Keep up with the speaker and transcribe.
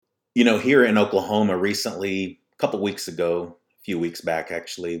Here in Oklahoma recently, a couple weeks ago, a few weeks back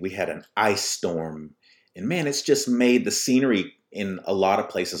actually, we had an ice storm. And man, it's just made the scenery in a lot of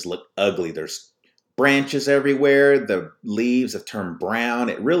places look ugly. There's branches everywhere, the leaves have turned brown.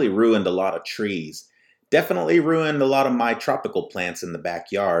 It really ruined a lot of trees. Definitely ruined a lot of my tropical plants in the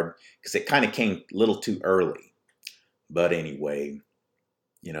backyard because it kind of came a little too early. But anyway,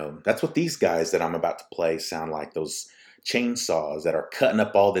 that's what these guys that I'm about to play sound like, those chainsaws that are cutting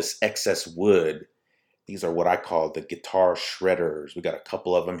up all this excess wood. These are what I call the guitar shredders. We got a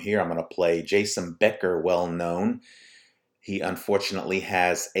couple of them here. I'm going to play Jason Becker, well known. He unfortunately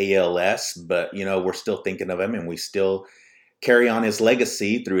has ALS, but we're still thinking of him and we still carry on his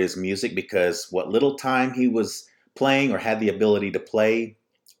legacy through his music because what little time he was playing or had the ability to play,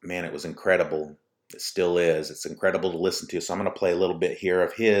 man, it was incredible. It still is. It's incredible to listen to. So I'm going to play a little bit here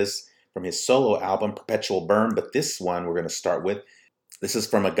of his from his solo album, Perpetual Burn. But this one we're going to start with. This is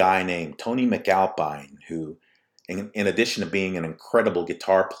from a guy named Tony McAlpine, who, in addition to being an incredible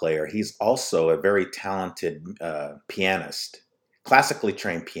guitar player, he's also a very talented pianist, classically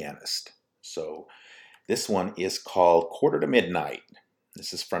trained pianist. So this one is called Quarter to Midnight.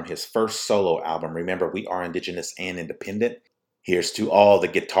 This is from his first solo album. Remember, we are indigenous and independent. Here's to all the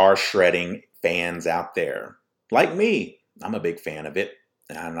guitar shredding fans out there. Like me, I'm a big fan of it,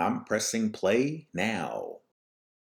 and I'm pressing play now.